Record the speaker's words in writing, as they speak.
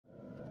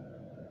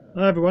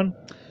Hi everyone.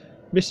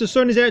 Mr.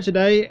 Sun is out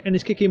today and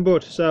he's kicking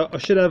butt, so I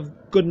should have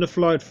good enough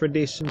light for a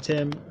decent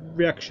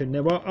reaction.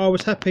 Now I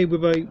was happy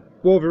with a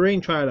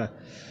Wolverine trailer,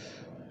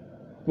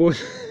 but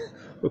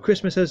well,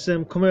 Christmas has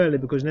come early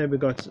because now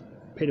we've got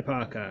Peter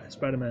Parker,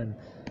 Spiderman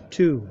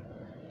 2.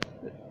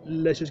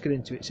 Let's just get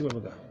into it, see what we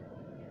got.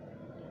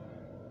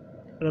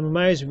 And I'm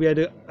amazed we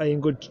had a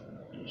good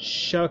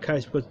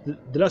showcase, because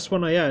the last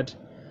one I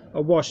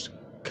watched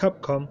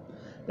Capcom,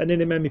 that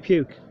nearly made me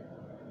puke.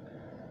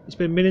 It's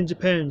been millions of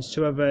pounds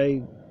to have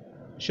a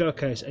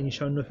showcase and you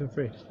show nothing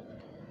for it.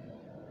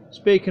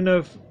 Speaking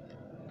of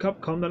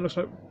Capcom, that looks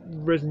like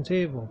Resident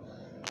Evil.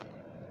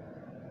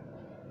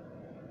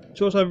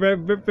 It's also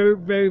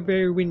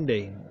very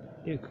windy.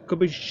 It could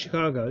be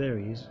Chicago. There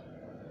he is.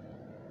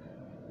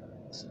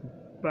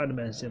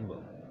 Spiderman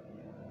symbol.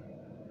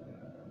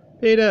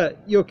 Peter,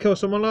 you'll kill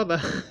someone like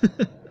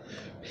that.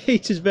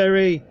 Peter's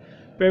very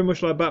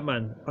much like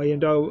Batman.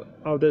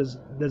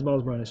 There's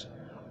Miles Morales.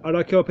 I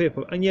like kill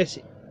people, and yes,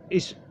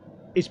 his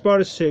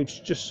spider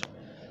suit just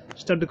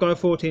stabbed the guy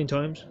 14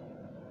 times.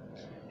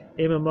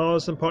 Him and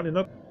Miles and partnering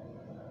up.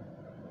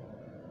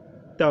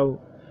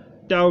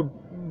 Don't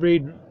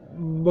read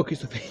mucky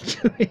stuff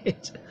into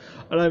it.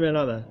 I don't mean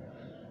like that.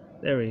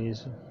 There he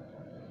is.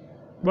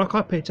 Why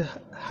can't Peter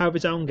have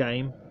his own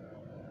game?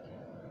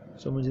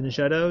 Someone's in the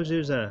shadows.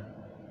 Who's there?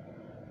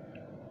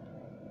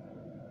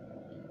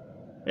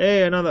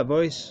 Hey, I know that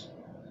voice.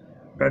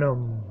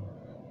 Venom.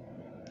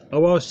 I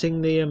will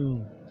sing the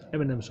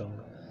Eminem song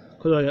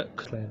because I got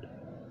claimed.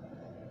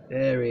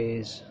 There he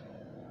is.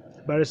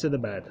 The baddest of the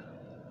bad.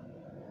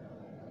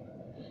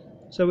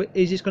 So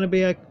is this going to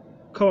be a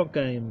co-op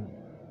game,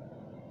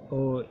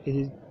 or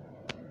is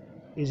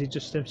it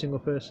just a single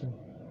person?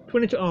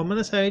 22. Oh man,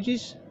 that's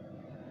ages.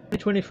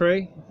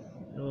 23.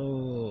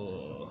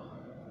 Oh,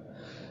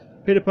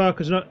 Peter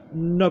Parker's not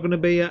going to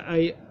be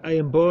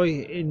a boy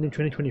in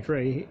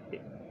 2023,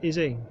 is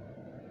he?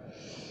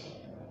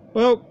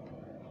 Well,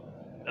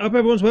 I hope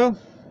everyone's well.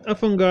 Have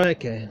fun, guys.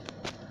 Okay.